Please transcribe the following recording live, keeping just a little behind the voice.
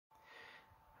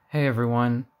Hey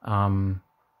everyone, I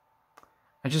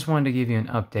just wanted to give you an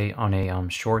update on a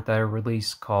short that I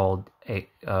released called a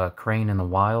Crane in the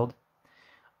Wild.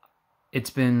 It's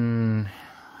been,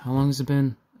 how long has it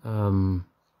been?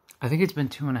 I think it's been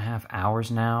 2.5 hours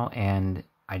now, and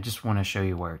I just want to show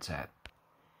you where it's at.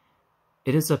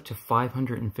 It is up to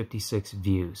 556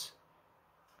 views.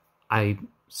 I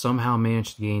somehow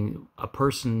managed to gain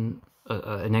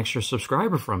an extra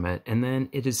subscriber from it, and then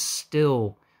it is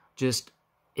still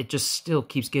it just still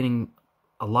keeps getting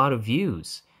a lot of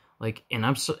views. Like, and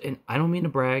I don't mean to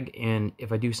brag, and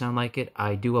if I do sound like it,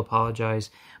 I do apologize,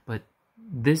 but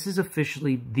this is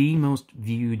officially the most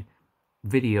viewed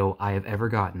video I have ever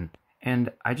gotten. And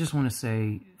I just want to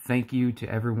say thank you to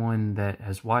everyone that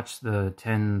has watched the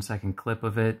 10-second clip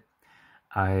of it.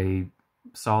 I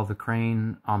saw the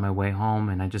crane on my way home,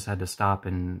 and I just had to stop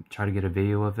and try to get a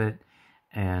video of it.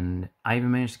 And I even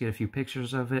managed to get a few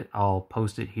pictures of it. I'll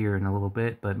post it here in a little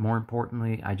bit, but more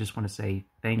importantly, I just want to say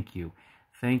thank you.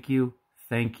 Thank you,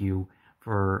 thank you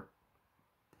for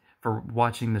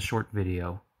watching the short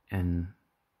video. And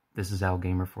this is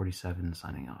AlGamer47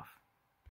 signing off.